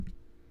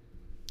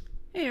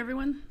Hey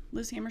everyone,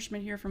 Liz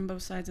Hammerschmidt here from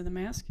Both Sides of the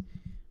Mask.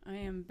 I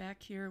am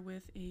back here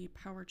with a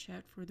power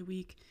chat for the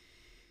week.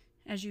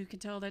 As you can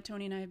tell, that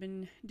Tony and I have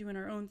been doing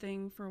our own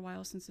thing for a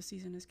while since the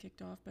season has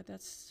kicked off, but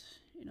that's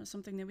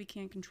something that we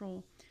can't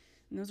control.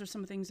 And those are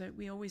some things that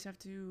we always have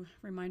to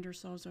remind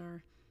ourselves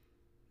are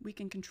we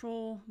can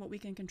control what we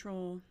can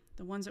control.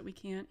 The ones that we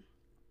can't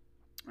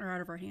are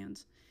out of our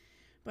hands.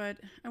 But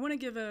I want to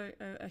give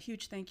a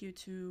huge thank you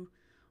to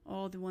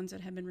all the ones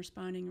that have been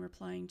responding and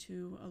replying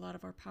to a lot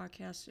of our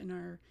podcasts and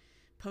our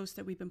posts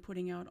that we've been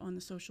putting out on the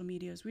social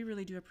medias. We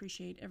really do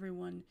appreciate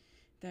everyone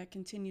that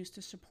continues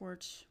to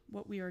support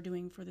what we are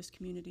doing for this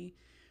community.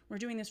 We're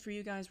doing this for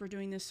you guys. We're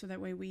doing this so that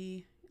way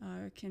we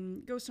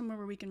can go somewhere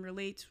where we can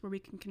relate, where we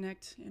can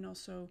connect, and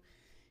also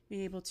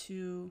be able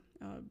to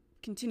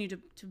continue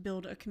to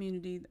build a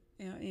community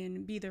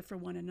and be there for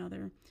one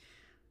another.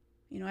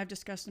 I've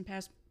discussed in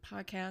past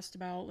podcasts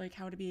about like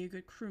how to be a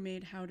good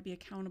crewmate, how to be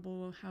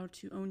accountable, how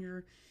to own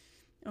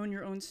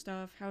your own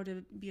stuff, how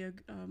to be a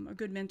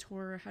good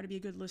mentor, how to be a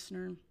good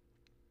listener,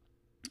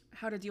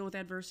 how to deal with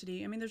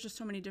adversity. I mean, there's just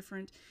so many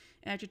different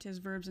adjectives,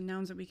 verbs, and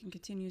nouns that we can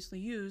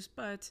continuously use.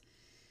 But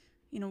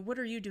what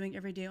are you doing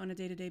every day on a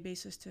day-to-day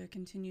basis to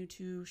continue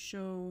to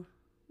show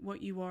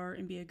what you are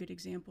and be a good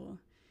example?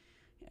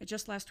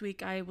 Just last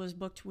week, I was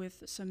booked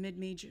with some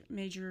major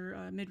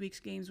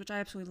midweeks games, which I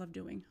absolutely love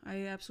doing.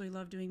 I absolutely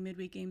love doing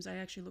midweek games. I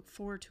actually look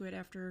forward to it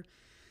after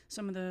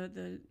some of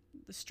the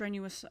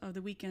strenuous of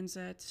the weekends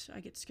that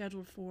I get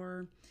scheduled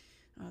for.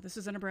 This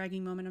isn't a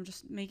bragging moment. I'm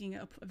just making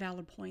a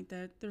valid point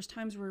that there's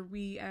times where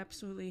we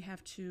absolutely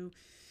have to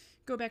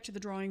go back to the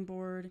drawing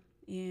board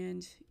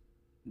and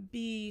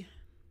be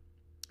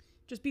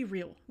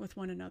real with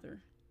one another.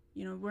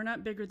 We're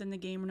not bigger than the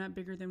game. We're not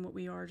bigger than what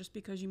we are. Just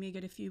because you may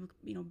get a few,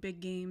 big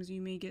games, you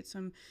may get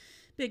some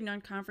big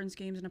non-conference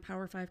games in a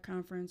Power 5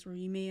 conference, or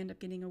you may end up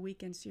getting a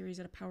weekend series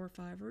at a Power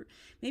 5, or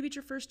maybe it's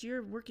your first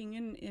year working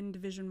in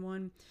Division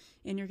 1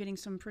 and you're getting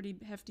some pretty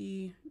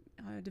hefty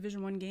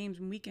Division 1 games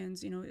and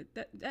weekends.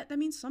 That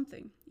means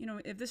something.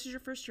 If this is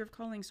your first year of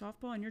calling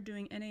softball and you're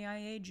doing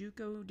NAIA,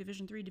 JUCO,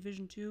 Division 3,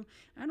 Division 2,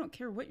 I don't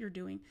care what you're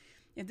doing.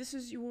 If this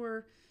is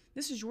your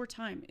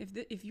time.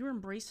 If you're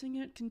embracing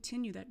it,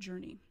 continue that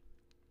journey.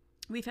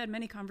 We've had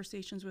many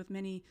conversations with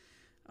many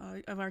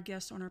of our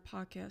guests on our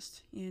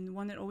podcast, and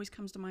one that always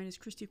comes to mind is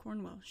Christy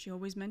Cornwell. She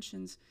always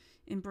mentions,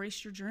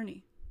 embrace your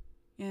journey.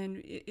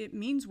 And it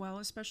means well,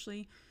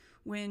 especially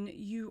when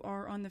you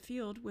are on the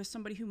field with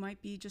somebody who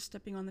might be just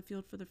stepping on the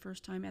field for the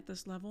first time at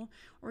this level,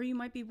 or you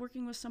might be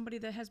working with somebody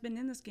that has been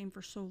in this game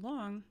for so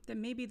long that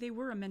maybe they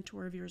were a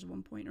mentor of yours at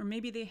one point, or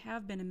maybe they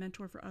have been a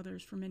mentor for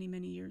others for many,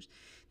 many years.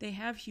 They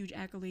have huge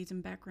accolades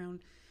and background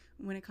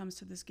when it comes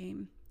to this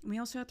game. We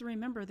also have to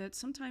remember that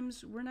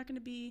sometimes we're not going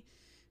to be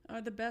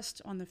the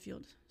best on the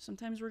field.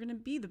 Sometimes we're going to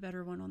be the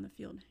better one on the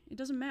field. It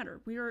doesn't matter.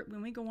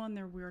 When we go on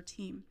there, we're a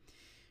team.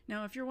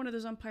 Now, if you're one of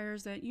those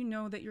umpires that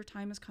that your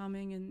time is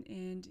coming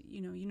and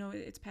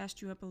it's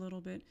passed you up a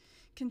little bit,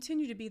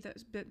 continue to be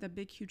the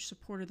big, huge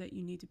supporter that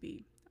you need to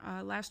be.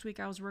 Last week,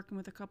 I was working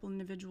with a couple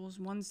individuals,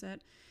 ones that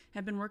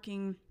have been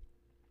working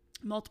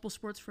multiple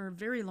sports for a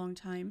very long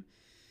time,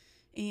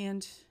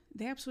 and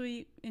they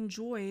absolutely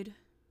enjoyed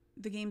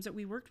the games that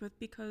we worked with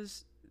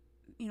because,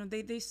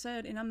 they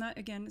said, and I'm not,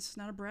 again, this is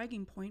not a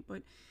bragging point,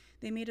 but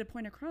they made a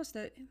point across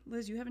that,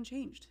 Liz, you haven't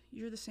changed.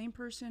 You're the same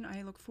person.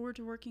 I look forward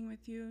to working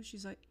with you.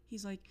 He's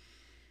like,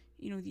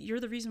 you're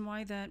the reason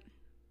why that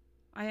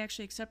I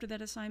actually accepted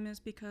that assignment is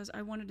because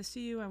I wanted to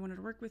see you. I wanted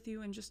to work with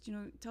you and just,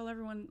 tell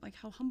everyone like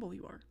how humble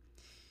you are.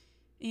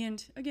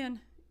 And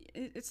again,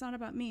 it's not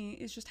about me.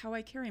 It's just how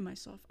I carry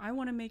myself. I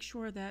want to make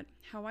sure that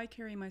how I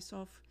carry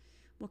myself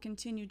will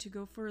continue to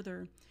go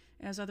further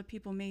as other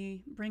people may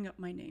bring up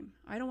my name.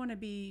 I don't want to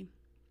be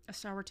a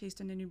sour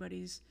taste in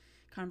anybody's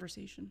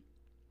conversation.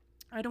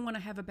 I don't want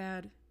to have a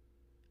bad,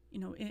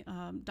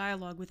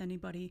 dialogue with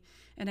anybody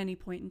at any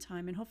point in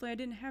time. And hopefully I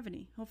didn't have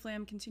any. Hopefully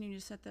I'm continuing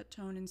to set that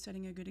tone and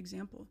setting a good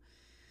example.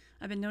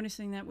 I've been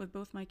noticing that with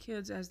both my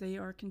kids as they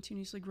are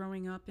continuously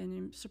growing up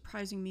and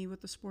surprising me with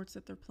the sports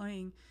that they're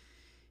playing,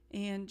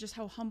 and just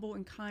how humble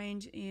and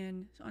kind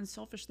and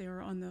unselfish they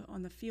are on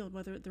the field,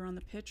 whether they're on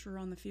the pitch or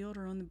on the field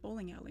or on the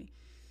bowling alley.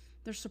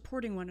 They're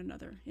supporting one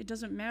another. It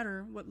doesn't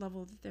matter what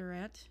level that they're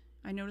at.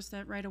 I noticed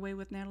that right away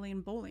with Natalie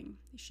in bowling.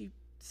 She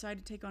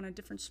decided to take on a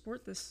different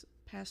sport this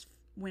past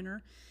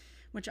winter,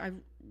 which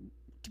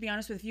to be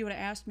honest with you, if you would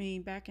have asked me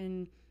back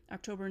in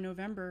October,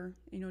 November,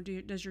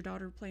 does your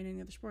daughter play in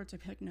any other sports?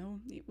 I'd be like, no.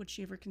 Would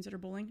she ever consider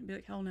bowling? I'd be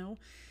like, hell no.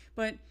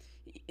 But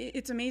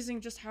it's amazing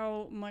just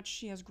how much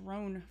she has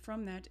grown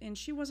from that. And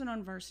she wasn't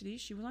on varsity.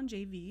 She was on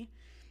JV.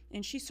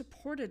 And she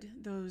supported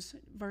those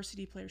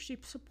varsity players. She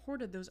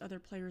supported those other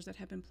players that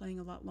have been playing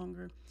a lot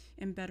longer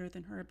and better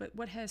than her. But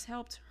what has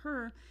helped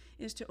her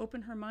is to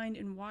open her mind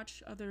and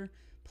watch other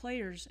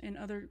players in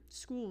other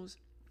schools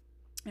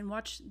and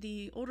watch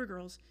the older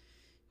girls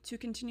to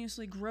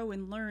continuously grow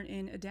and learn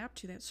and adapt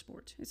to that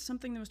sport. It's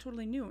something that was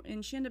totally new.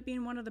 And she ended up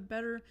being one of the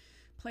better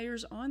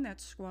players on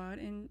that squad,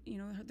 and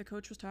the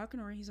coach was talking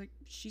to her. He's like,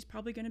 she's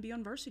probably going to be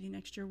on varsity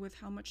next year with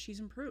how much she's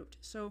improved.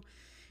 So,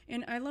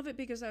 and I love it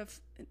because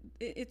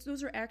it's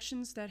those are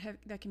actions that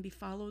can be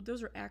followed.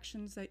 Those are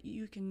actions that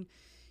you can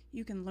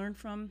learn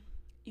from.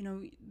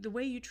 The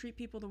way you treat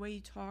people, the way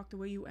you talk, the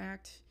way you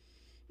act.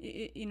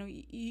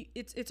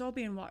 It's all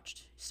being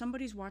watched.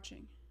 Somebody's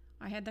watching.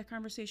 I had that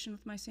conversation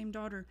with my same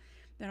daughter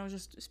that I was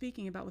just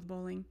speaking about with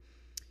bowling.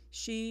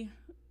 She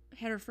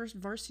had her first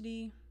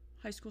varsity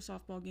high school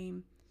softball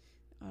game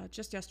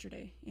just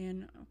yesterday.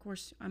 And of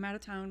course, I'm out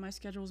of town. My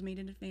schedule was made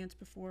in advance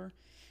before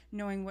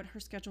knowing what her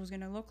schedule was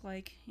going to look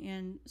like.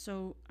 And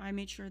so I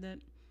made sure that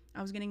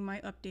I was getting my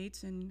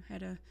updates and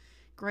had to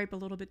gripe a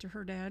little bit to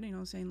her dad,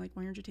 saying like,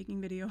 why aren't you taking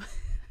video?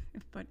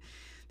 But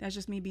that's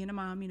just me being a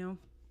mom.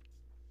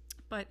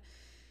 But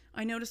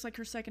I noticed like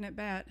her second at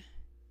bat,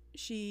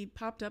 she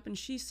popped up and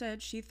she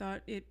said she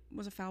thought it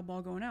was a foul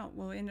ball going out.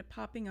 Well, it ended up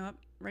popping up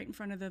right in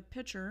front of the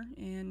pitcher,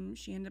 and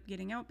she ended up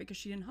getting out because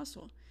she didn't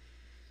hustle.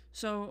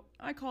 So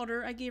I called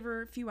her. I gave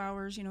her a few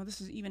hours.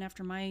 This is even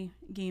after my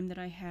game that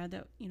I had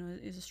that,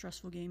 is a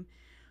stressful game.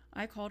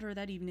 I called her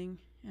that evening,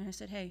 and I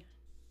said, hey,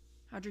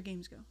 how'd your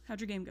game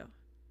go?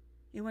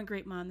 It went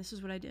great, Mom. This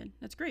is what I did.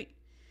 That's great.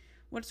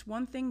 What's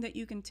one thing that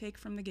you can take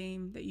from the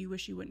game that you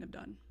wish you wouldn't have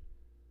done?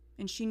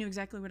 And she knew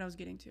exactly what I was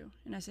getting to.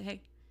 And I said,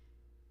 hey,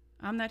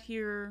 I'm not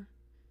here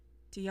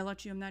to yell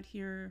at you. I'm not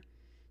here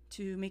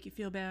to make you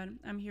feel bad.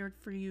 I'm here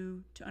for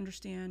you to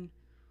understand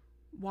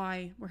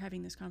why we're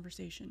having this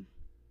conversation.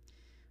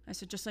 I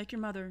said, just like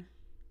your mother,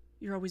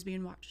 you're always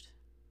being watched.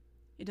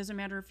 It doesn't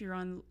matter if you're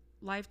on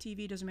live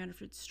TV. It doesn't matter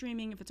if it's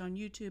streaming, if it's on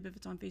YouTube, if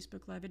it's on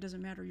Facebook Live. It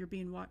doesn't matter. You're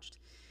being watched.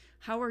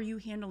 How are you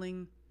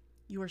handling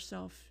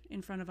yourself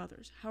in front of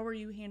others? How are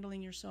you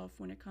handling yourself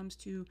when it comes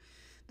to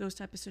those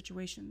type of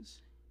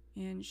situations?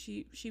 And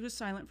she was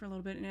silent for a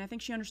little bit, and I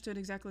think she understood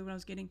exactly what I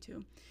was getting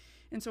to.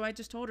 And so I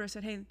just told her, I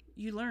said, hey,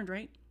 you learned,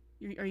 right?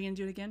 Are you going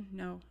to do it again?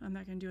 No, I'm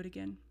not going to do it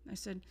again. I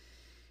said,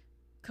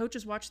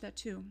 coaches watch that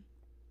too.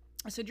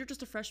 I said, you're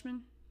just a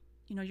freshman.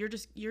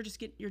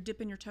 You're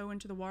dipping your toe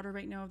into the water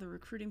right now of the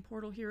recruiting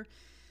portal here.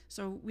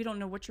 So we don't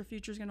know what your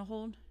future is going to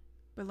hold.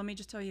 But let me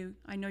just tell you,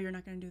 I know you're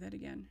not going to do that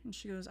again. And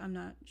she goes, I'm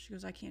not. She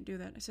goes, I can't do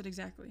that. I said,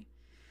 exactly.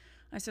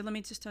 I said, let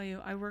me just tell you,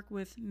 I work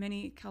with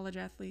many college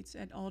athletes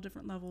at all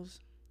different levels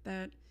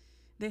that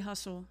they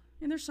hustle,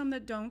 and there's some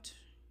that don't,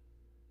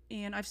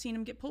 and I've seen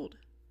them get pulled.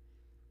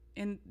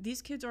 And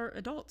these kids are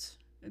adults.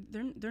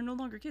 They're no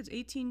longer kids.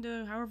 18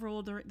 to however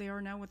old they are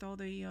now, with all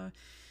the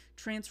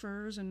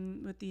transfers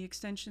and with the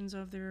extensions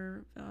of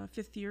their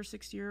fifth year,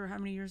 sixth year, or how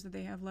many years that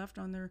they have left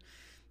on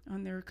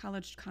their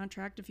college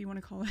contract, if you want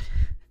to call it.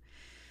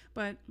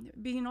 But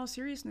being in all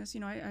seriousness,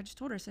 I just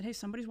told her, I said, hey,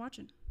 somebody's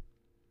watching.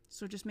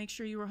 So just make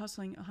sure you are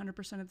hustling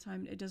 100% of the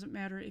time. It doesn't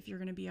matter if you're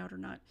going to be out or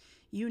not.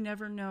 You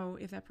never know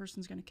if that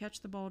person's going to catch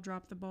the ball,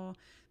 drop the ball,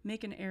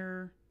 make an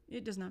error.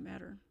 It does not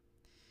matter.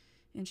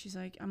 And she's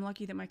like, I'm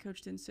lucky that my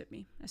coach didn't sit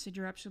me. I said,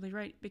 you're absolutely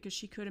right, because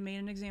she could have made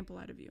an example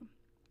out of you.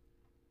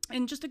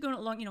 And just to go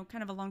along,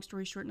 kind of a long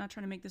story short, not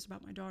trying to make this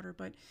about my daughter,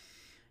 but,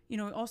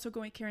 also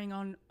carrying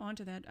on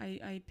to that,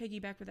 I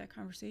piggyback with that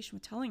conversation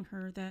with telling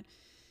her that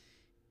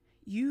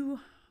you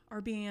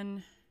are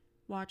being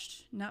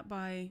watched not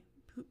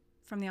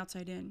from the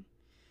outside in,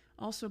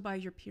 also by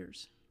your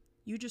peers.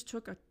 You just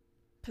took a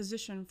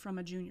position from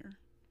a junior.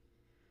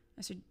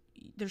 I said,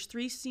 there's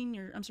three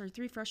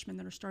freshmen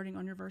that are starting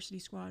on your varsity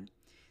squad.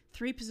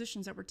 3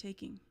 positions that were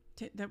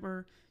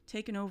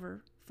taken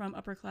over from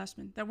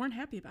upperclassmen that weren't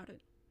happy about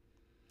it.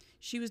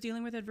 She was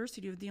dealing with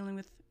adversity, of dealing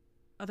with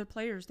other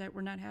players that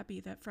were not happy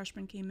that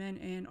freshmen came in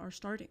and are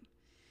starting.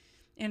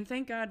 And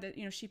thank God that,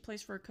 she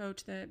plays for a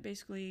coach that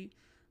basically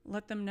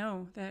let them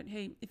know that,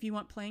 hey, if you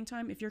want playing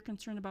time, if you're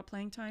concerned about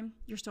playing time,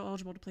 you're still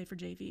eligible to play for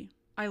JV.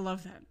 I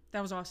love that.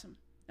 That was awesome.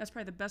 That's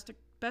probably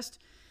the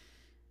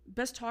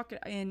best talk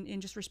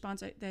and just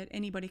response that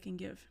anybody can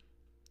give.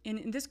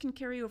 And this can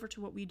carry over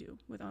to what we do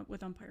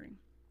with umpiring.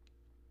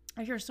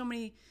 I hear so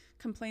many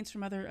complaints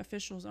from other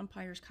officials,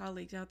 umpires,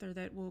 colleagues out there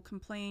that will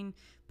complain,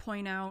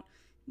 point out,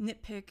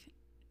 nitpick,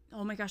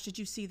 oh my gosh, did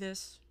you see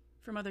this,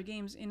 from other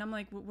games? And I'm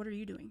like, what are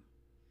you doing?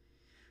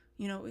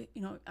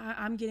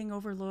 I'm getting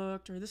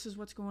overlooked, or this is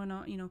what's going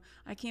on.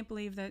 I can't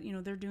believe that,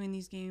 they're doing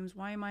these games.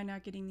 Why am I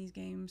not getting these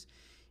games?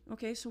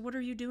 Okay, so what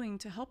are you doing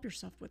to help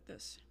yourself with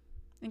this?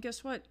 And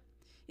guess what?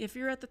 If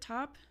you're at the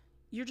top,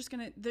 you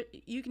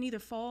can either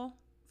fall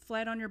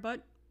flat on your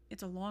butt,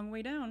 it's a long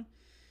way down,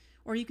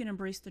 or you can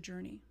embrace the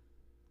journey.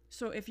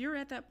 So if you're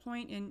at that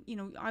point, and,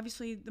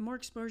 obviously the more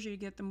exposure you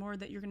get, the more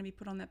that you're going to be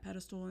put on that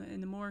pedestal,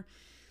 and the more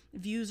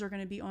views are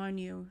going to be on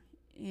you.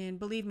 And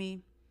believe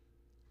me,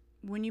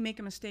 when you make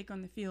a mistake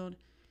on the field,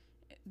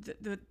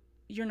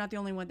 you're not the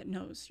only one that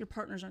knows. Your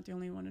partners aren't the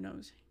only one who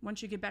knows.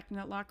 Once you get back in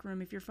that locker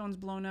room, if your phone's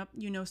blown up,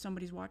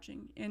 somebody's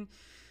watching. And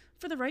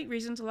for the right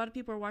reasons, a lot of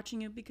people are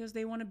watching you because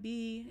they want to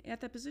be at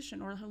that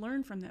position, or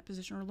learn from that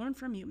position, or learn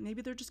from you.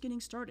 Maybe they're just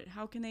getting started.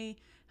 How can they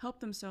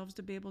help themselves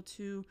to be able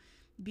to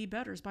be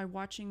better? Is by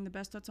watching the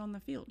best that's on the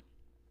field.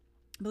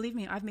 Believe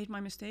me, I've made my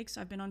mistakes.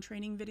 I've been on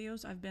training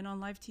videos. I've been on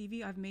live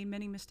TV. I've made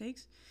many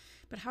mistakes.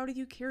 But how do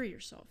you carry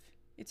yourself?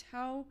 It's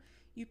how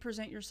you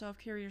present yourself,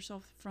 carry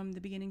yourself from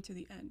the beginning to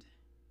the end,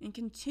 and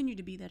continue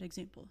to be that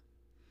example.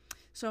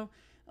 So,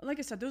 like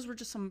I said, those were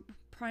just some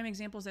prime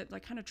examples that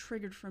like kind of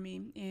triggered for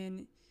me.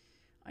 And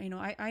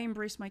I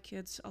embrace my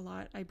kids a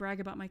lot. I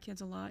brag about my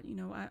kids a lot.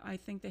 I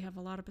think they have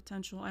a lot of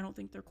potential. I don't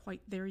think they're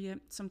quite there yet.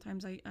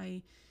 Sometimes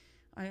I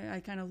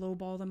kind of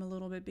lowball them a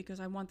little bit because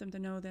I want them to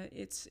know that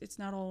it's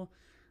not all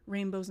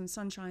rainbows and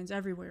sunshines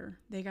everywhere.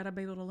 They got to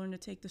be able to learn to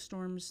take the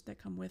storms that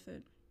come with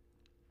it.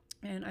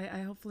 And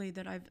I hopefully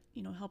that I've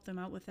helped them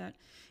out with that.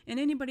 And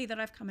anybody that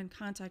I've come in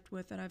contact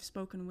with, that I've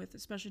spoken with,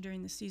 especially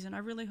during the season, I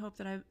really hope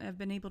that I've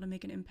been able to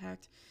make an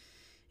impact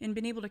and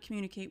been able to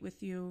communicate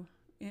with you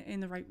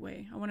in the right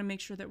way. I want to make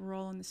sure that we're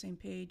all on the same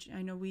page.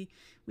 I know we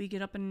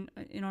get up in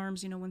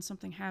arms, when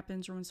something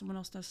happens or when someone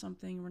else does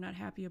something and we're not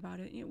happy about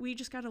it. We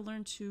just got to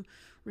learn to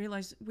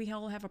realize we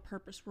all have a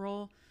purpose. We're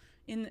all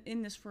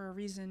in this for a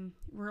reason.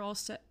 We're all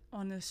set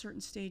on a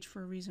certain stage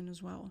for a reason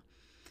as well.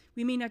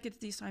 We may not get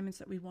the assignments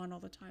that we want all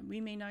the time. We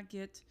may not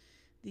get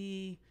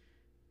the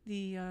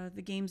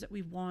games that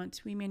we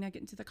want. We may not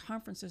get into the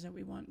conferences that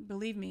we want.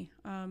 Believe me,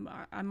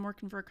 I'm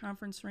working for a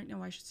conference right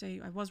now. I should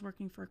say I was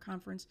working for a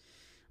conference.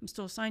 I'm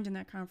still assigned in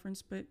that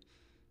conference, but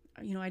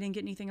I didn't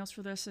get anything else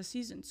for the rest of the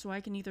season. So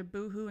I can either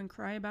boo-hoo and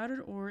cry about it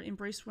or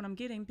embrace what I'm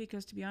getting,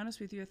 because to be honest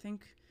with you, I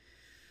think,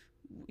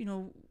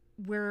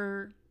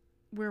 where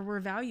we're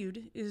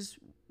valued is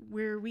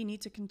where we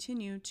need to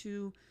continue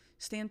to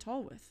stand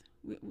tall with.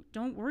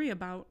 Don't worry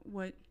about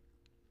what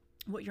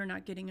you're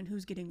not getting and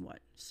who's getting what.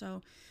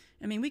 So,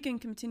 we can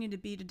continue to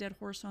beat a dead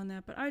horse on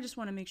that, but I just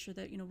want to make sure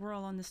that, we're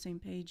all on the same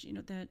page,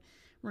 that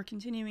we're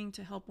continuing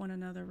to help one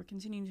another. We're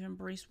continuing to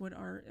embrace what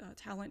our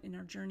talent and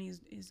our journey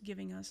is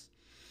giving us.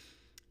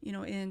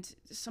 And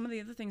some of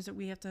the other things that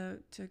we have to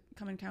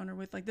come encounter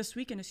with, like this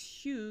weekend is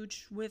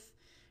huge with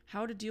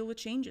how to deal with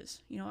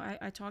changes.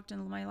 I talked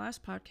in my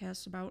last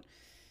podcast about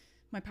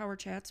my Power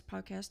Chats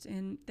podcast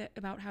and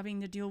about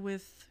having to deal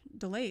with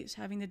delays,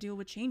 having to deal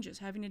with changes,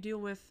 having to deal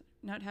with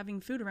not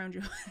having food around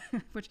you,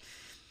 which,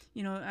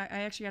 I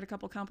actually got a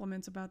couple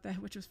compliments about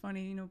that, which was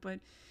funny, but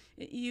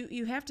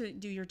you have to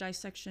do your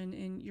dissection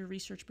and your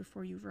research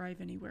before you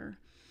arrive anywhere.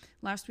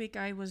 Last week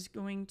I was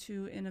going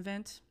to an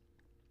event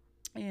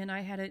and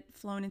I had it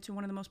flown into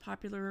one of the most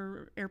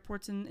popular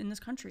airports in this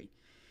country.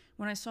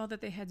 When I saw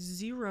that they had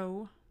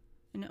zero,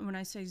 and when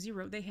I say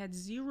zero, they had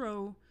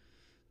zero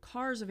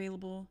cars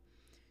available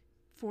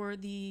for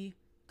the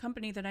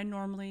company that I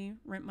normally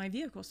rent my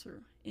vehicles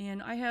through.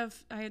 And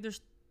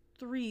there's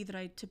 3 that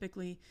I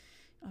typically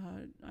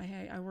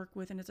I work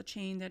with, and it's a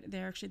chain that they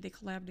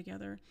collab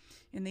together,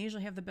 and they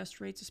usually have the best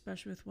rates,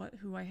 especially with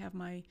who I have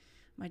my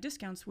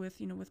discounts with,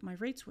 with my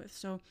rates with.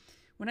 So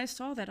when I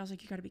saw that, I was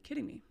like, you got to be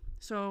kidding me.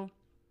 So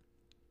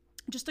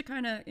just to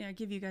kind of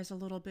give you guys a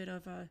little bit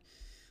of a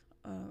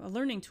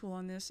learning tool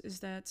on this, is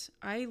that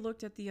I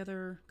looked at the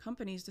other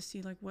companies to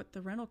see like what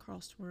the rental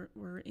costs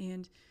were,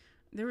 and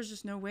there was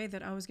just no way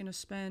that I was going to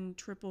spend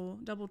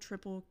double,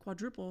 triple,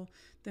 quadruple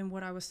than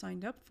what I was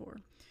signed up for.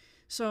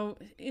 So,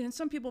 and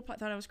some people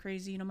thought I was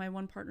crazy. My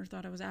one partner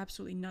thought I was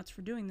absolutely nuts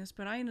for doing this,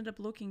 but I ended up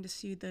looking to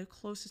see the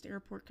closest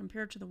airport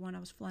compared to the one I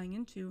was flying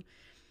into,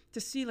 to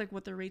see like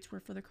what the rates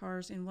were for the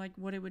cars and like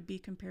what it would be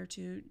compared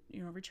to,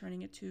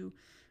 returning it to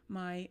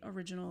my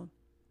original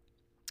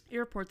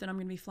airport that I'm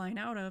going to be flying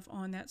out of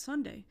on that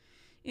Sunday.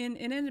 And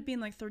it ended up being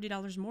like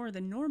 $30 more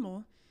than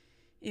normal.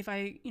 If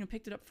I,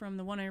 picked it up from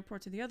the one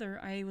airport to the other,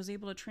 I was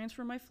able to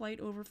transfer my flight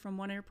over from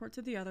one airport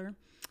to the other.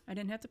 I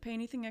didn't have to pay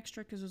anything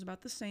extra because it was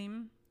about the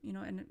same,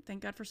 and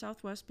thank God for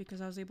Southwest, because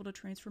I was able to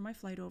transfer my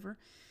flight over.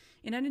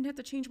 And I didn't have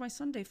to change my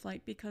Sunday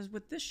flight, because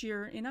with this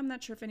year, and I'm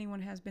not sure if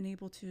anyone has been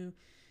able to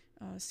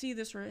see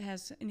this or it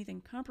has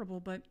anything comparable,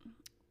 but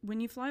when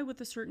you fly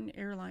with a certain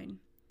airline,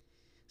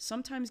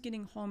 sometimes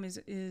getting home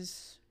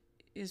is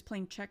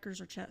playing checkers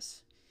or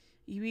chess.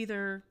 You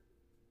either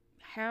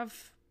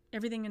have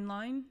everything in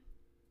line,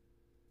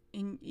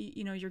 and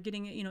you're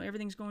getting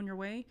everything's going your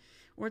way,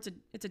 or it's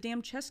a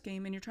damn chess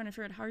game, and you're trying to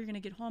figure out how you're going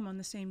to get home on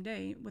the same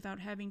day without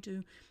having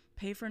to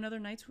pay for another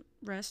night's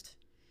rest,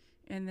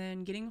 and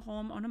then getting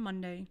home on a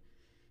Monday.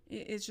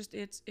 It's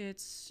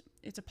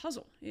a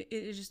puzzle.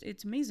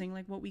 It's amazing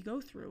like what we go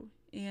through,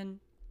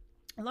 and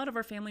a lot of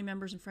our family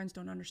members and friends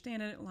don't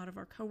understand it. A lot of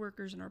our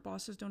coworkers and our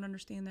bosses don't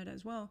understand that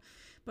as well.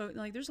 But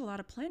like, there's a lot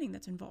of planning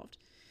that's involved.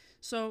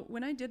 So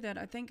when I did that,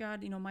 I thank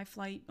God, my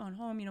flight on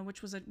home,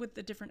 which was with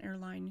a different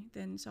airline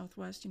than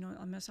Southwest.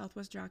 I'm a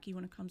Southwest jockey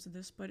when it comes to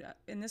this. But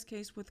in this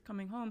case, with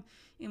coming home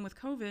and with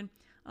COVID,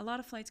 a lot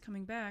of flights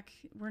coming back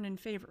weren't in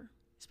favor.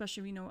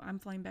 Especially, I'm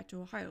flying back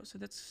to Ohio. So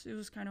it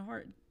was kind of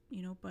hard,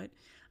 But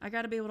I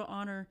got to be able to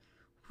honor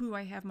who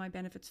I have my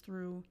benefits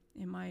through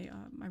and my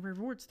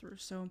rewards through.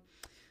 So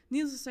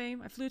needless to say,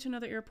 I flew to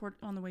another airport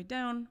on the way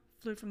down,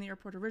 flew from the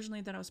airport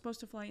originally that I was supposed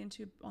to fly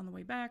into on the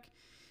way back,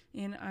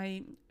 and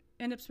I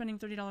ended up spending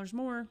 $30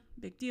 more,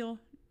 big deal,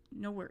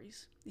 no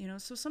worries.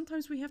 So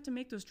sometimes we have to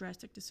make those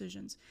drastic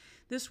decisions.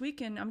 This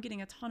weekend, I'm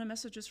getting a ton of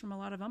messages from a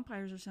lot of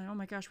umpires are saying, oh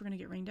my gosh, we're going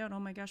to get rained out. Oh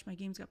my gosh, my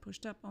games got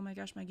pushed up. Oh my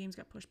gosh, my games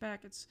got pushed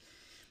back. It's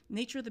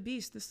nature of the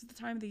beast. This is the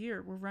time of the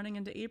year. We're running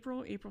into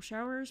April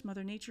showers.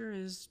 Mother Nature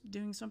is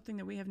doing something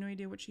that we have no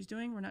idea what she's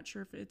doing. We're not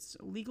sure if it's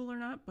illegal or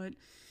not, but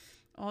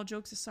all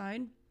jokes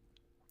aside,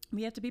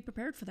 we have to be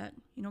prepared for that.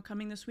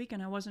 Coming this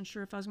weekend, I wasn't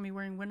sure if I was going to be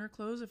wearing winter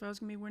clothes, if I was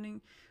going to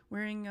be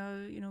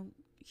wearing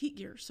heat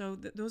gear. So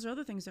those are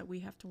other things that we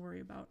have to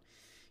worry about.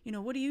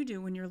 What do you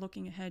do when you're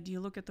looking ahead? Do you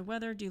look at the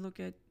weather? Do you look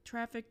at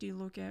traffic? Do you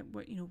look at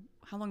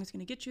how long it's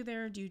going to get you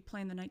there? Do you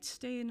plan the night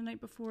stay the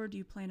night before? Do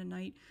you plan a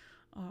night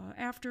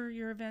after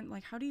your event?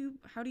 Like, how do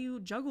you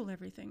juggle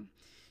everything?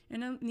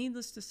 And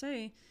needless to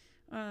say,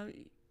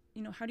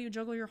 how do you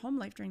juggle your home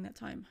life during that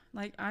time?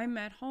 Like, I'm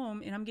at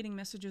home and I'm getting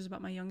messages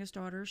about my youngest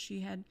daughter.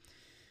 She had,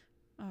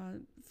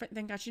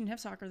 thank God she didn't have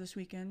soccer this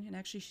weekend. And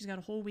actually she's got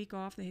a whole week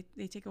off.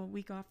 They take a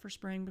week off for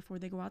spring before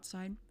they go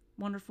outside.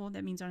 Wonderful.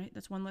 That means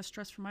that's one less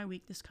stress for my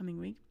week this coming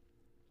week.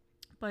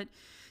 But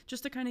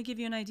just to kind of give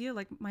you an idea,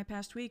 like my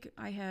past week,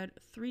 I had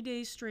 3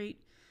 days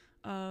straight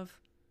of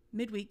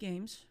midweek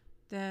games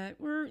that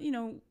were,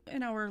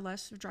 an hour or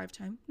less of drive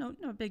time. No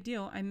big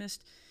deal. I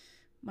missed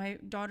my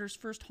daughter's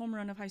first home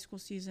run of high school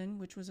season,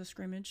 which was a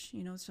scrimmage,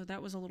 so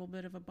that was a little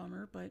bit of a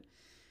bummer. But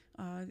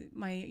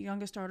my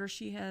youngest daughter,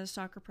 she has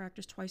soccer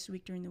practice twice a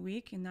week during the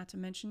week. And not to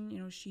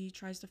mention, she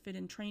tries to fit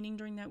in training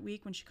during that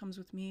week when she comes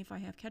with me if I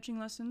have catching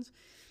lessons.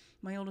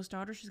 My oldest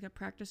daughter, she's got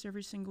practice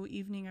every single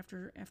evening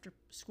after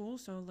school.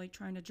 So like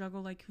trying to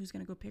juggle like who's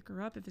going to go pick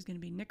her up, if it's going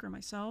to be Nick or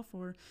myself,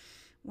 or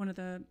one of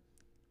the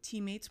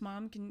teammates'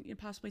 mom can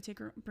possibly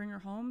bring her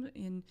home.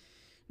 And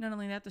not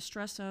only that, the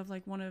stress of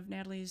like one of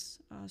Natalie's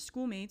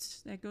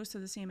schoolmates that goes to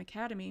the same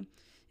academy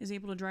is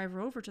able to drive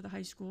her over to the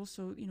high school.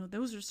 So,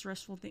 those are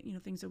stressful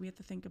things that we have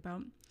to think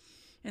about.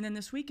 And then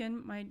this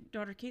weekend, my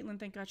daughter Caitlin,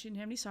 thank God she didn't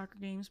have any soccer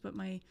games, but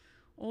my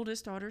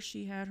oldest daughter,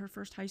 she had her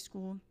first high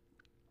school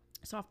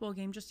softball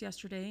game just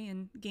yesterday,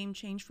 and game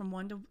changed from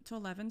 1 to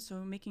 11.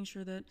 So making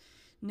sure that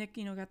Nick,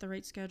 got the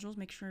right schedules,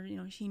 make sure,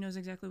 he knows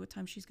exactly what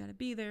time she's got to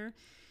be there.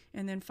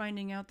 And then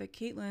finding out that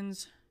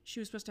she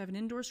was supposed to have an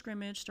indoor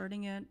scrimmage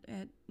starting at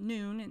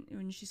noon,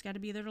 and she's got to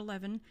be there at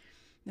 11.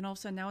 Then all of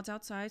a sudden now it's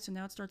outside, so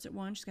now it starts at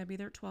 1. She's got to be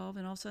there at 12,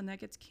 and all of a sudden that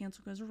gets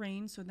canceled because of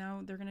rain. So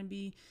now they're going to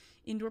be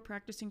indoor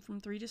practicing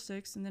from 3 to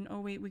 6, and then,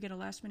 oh wait, we get a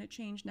last minute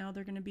change. Now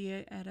they're going to be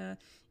at a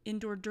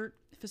indoor dirt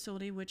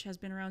facility, which has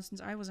been around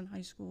since I was in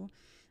high school.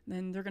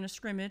 Then they're going to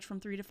scrimmage from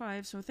 3 to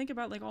 5. So think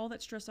about like all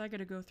that stress I got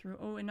to go through.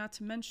 Oh, and not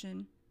to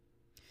mention,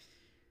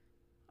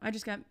 I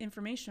just got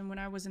information when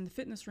I was in the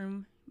fitness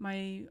room.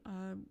 My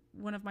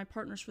one of my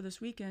partners for this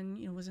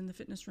weekend, was in the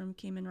fitness room,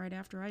 came in right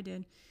after I did.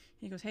 And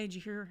he goes, "Hey, did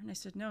you hear?" And I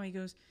said, "No." He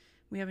goes,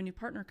 "We have a new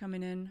partner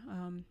coming in.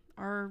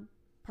 Our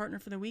partner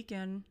for the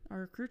weekend,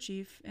 our crew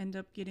chief, ended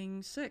up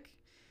getting sick.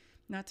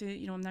 Not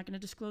to, I'm not going to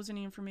disclose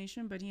any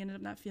information, but he ended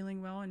up not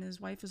feeling well, and his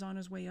wife is on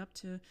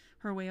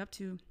her way up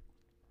to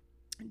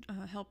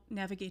help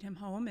navigate him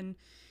home. And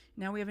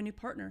now we have a new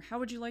partner. How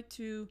would you like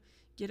to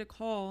get a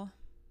call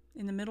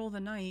in the middle of the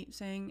night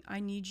saying, I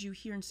need you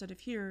here instead of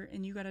here,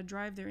 and you got to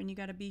drive there and you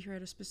got to be here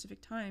at a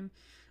specific time?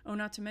 Oh,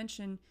 not to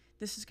mention,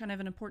 this is kind of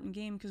an important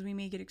game because we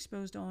may get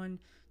exposed on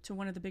to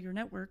one of the bigger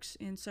networks.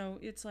 And so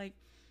it's like,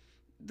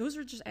 those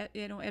are just,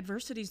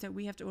 adversities that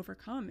we have to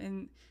overcome.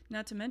 And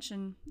not to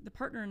mention the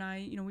partner and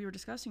I, we were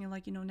discussing and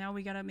like, now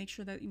we got to make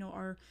sure that,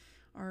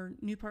 our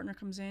new partner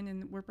comes in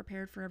and we're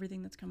prepared for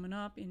everything that's coming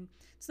up. And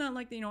it's not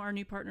like, our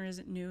new partner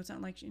isn't new. It's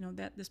not like,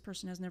 that this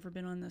person has never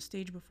been on the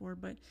stage before,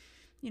 but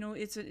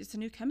it's a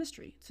new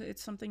chemistry.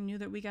 It's something new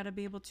that we got to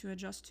be able to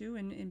adjust to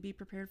and be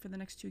prepared for the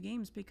next 2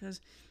 games,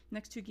 because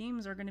next 2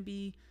 games are going to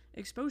be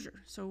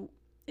exposure. So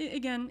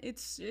again,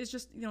 it's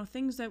just,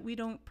 things that we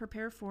don't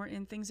prepare for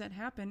and things that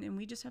happen, and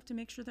we just have to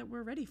make sure that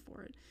we're ready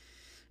for it.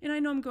 And I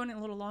know I'm going a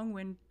little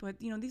long-winded, but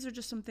these are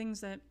just some things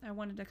that I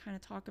wanted to kind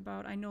of talk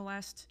about. I know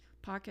last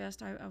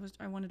podcast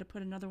I wanted to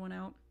put another one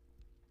out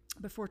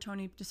before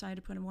Tony decided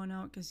to put one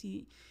out because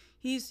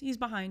he's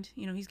behind.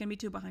 He's going to be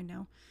 2 behind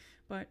now,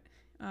 but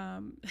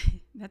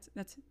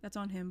that's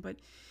on him. But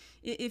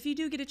if you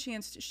do get a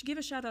chance, give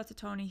a shout out to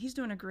Tony. He's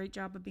doing a great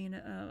job of being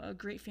a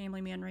great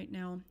family man right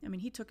now. I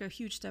mean, he took a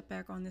huge step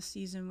back on this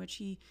season, which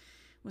he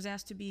was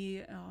asked to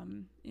be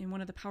in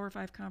one of the Power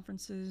 5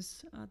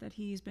 conferences that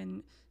he's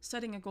been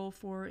setting a goal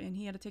for, and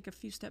he had to take a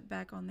few step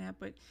back on that.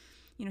 But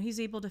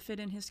he's able to fit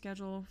in his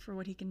schedule for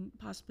what he can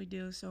possibly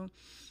do. So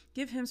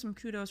give him some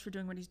kudos for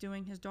doing what he's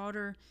doing. His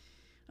daughter,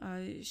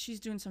 she's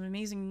doing some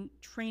amazing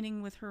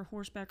training with her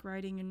horseback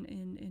riding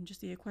and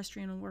just the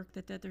equestrian work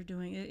that they're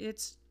doing.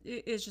 It's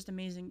just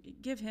amazing.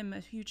 Give him a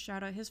huge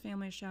shout out, his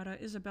family a shout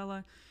out.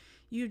 Isabella,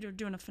 you're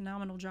doing a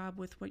phenomenal job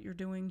with what you're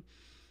doing.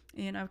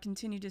 And I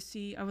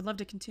would love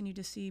to continue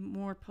to see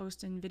more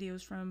posts and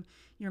videos from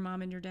your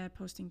mom and your dad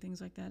posting things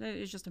like that.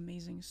 It's just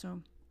amazing.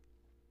 So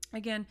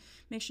again,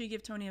 make sure you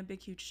give Tony a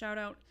big, huge shout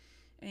out.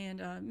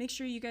 And make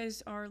sure you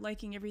guys are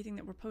liking everything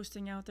that we're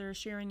posting out there,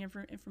 sharing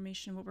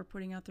information, what we're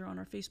putting out there on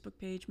our Facebook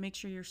page. Make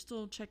sure you're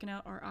still checking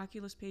out our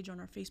Oculus page on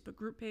our Facebook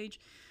group page.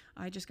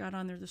 I just got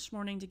on there this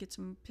morning to get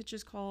some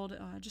pitches called,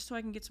 just so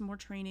I can get some more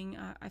training.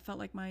 I felt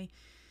like my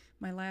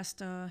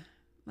last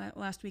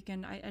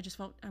weekend, I just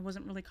felt I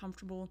wasn't really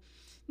comfortable,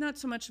 not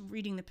so much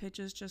reading the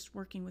pitches, just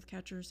working with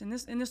catchers. And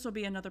this will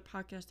be another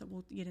podcast that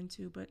we'll get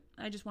into, but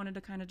I just wanted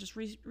to kind of just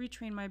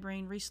retrain my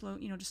brain,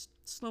 just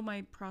slow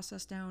my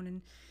process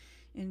down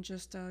and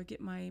just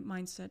get my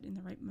mindset in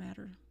the right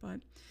matter.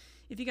 But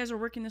if you guys are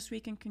working this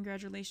weekend,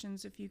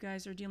 congratulations. If you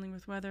guys are dealing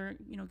with weather,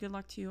 good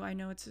luck to you. I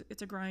know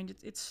it's a grind.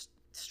 It's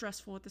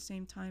stressful at the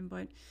same time,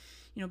 but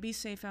be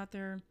safe out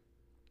there.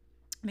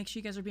 Make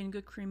sure you guys are being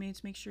good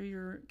crewmates. Make sure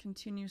you're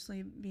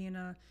continuously being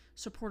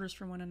supporters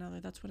for one another.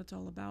 That's what it's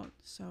all about.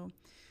 So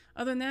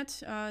other than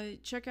that,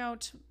 check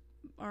out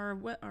our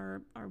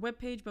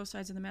webpage,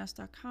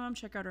 bothsidesofthemask.com.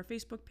 Check out our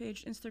Facebook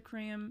page,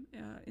 Instagram.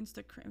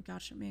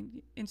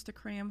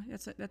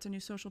 That's a new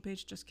social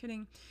page. Just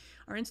kidding.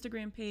 Our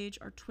Instagram page,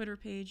 our Twitter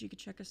page. You can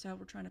check us out.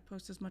 We're trying to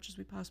post as much as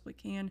we possibly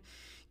can.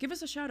 Give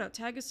us a shout out.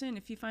 Tag us in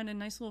if you find a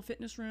nice little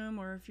fitness room,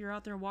 or if you're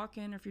out there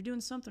walking, or if you're doing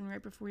something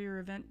right before your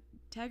event.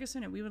 Tag us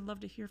in it. We would love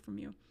to hear from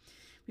you.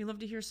 We love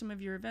to hear some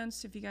of your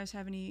events. If you guys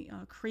have any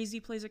crazy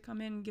plays that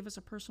come in, give us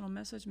a personal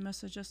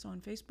message us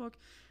on Facebook.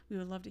 We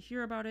would love to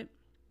hear about it.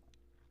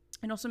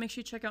 And also make sure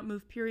you check out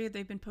Move Period.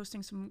 They've been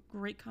posting some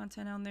great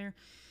content on there.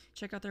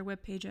 Check out their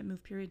webpage at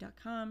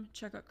moveperiod.com.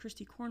 Check out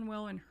Christy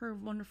Cornwell and her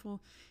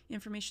wonderful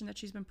information that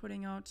she's been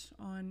putting out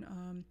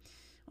on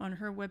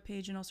her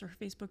webpage and also her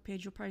Facebook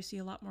page. You'll probably see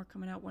a lot more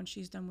coming out once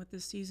she's done with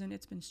this season.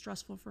 It's been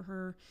stressful for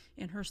her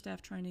and her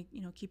staff trying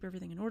to keep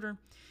everything in order.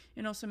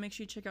 And also make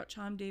sure you check out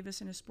Tom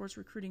Davis and his sports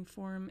recruiting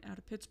forum out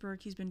of Pittsburgh.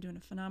 He's been doing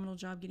a phenomenal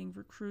job getting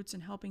recruits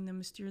and helping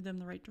them steer them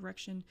the right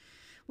direction.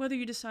 Whether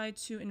you decide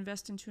to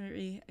invest into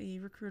a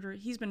recruiter,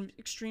 he's been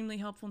extremely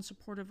helpful and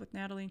supportive with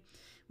Natalie.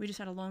 We just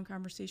had a long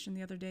conversation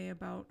the other day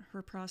about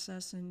her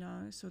process,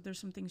 and so there's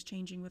some things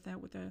changing with that,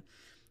 with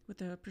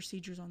the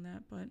procedures on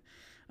that. But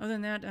other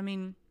than that,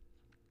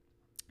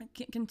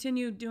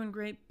 continue doing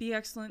great. Be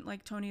excellent,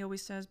 like Tony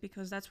always says,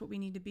 because that's what we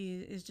need to be,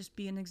 is just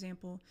be an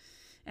example.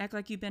 Act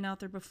like you've been out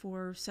there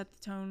before, set the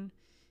tone,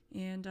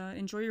 and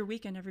enjoy your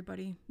weekend,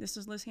 everybody. This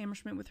is Liz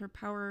Hammerschmidt with her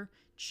Power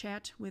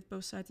Chat with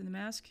Both Sides of the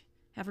Mask.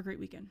 Have a great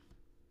weekend.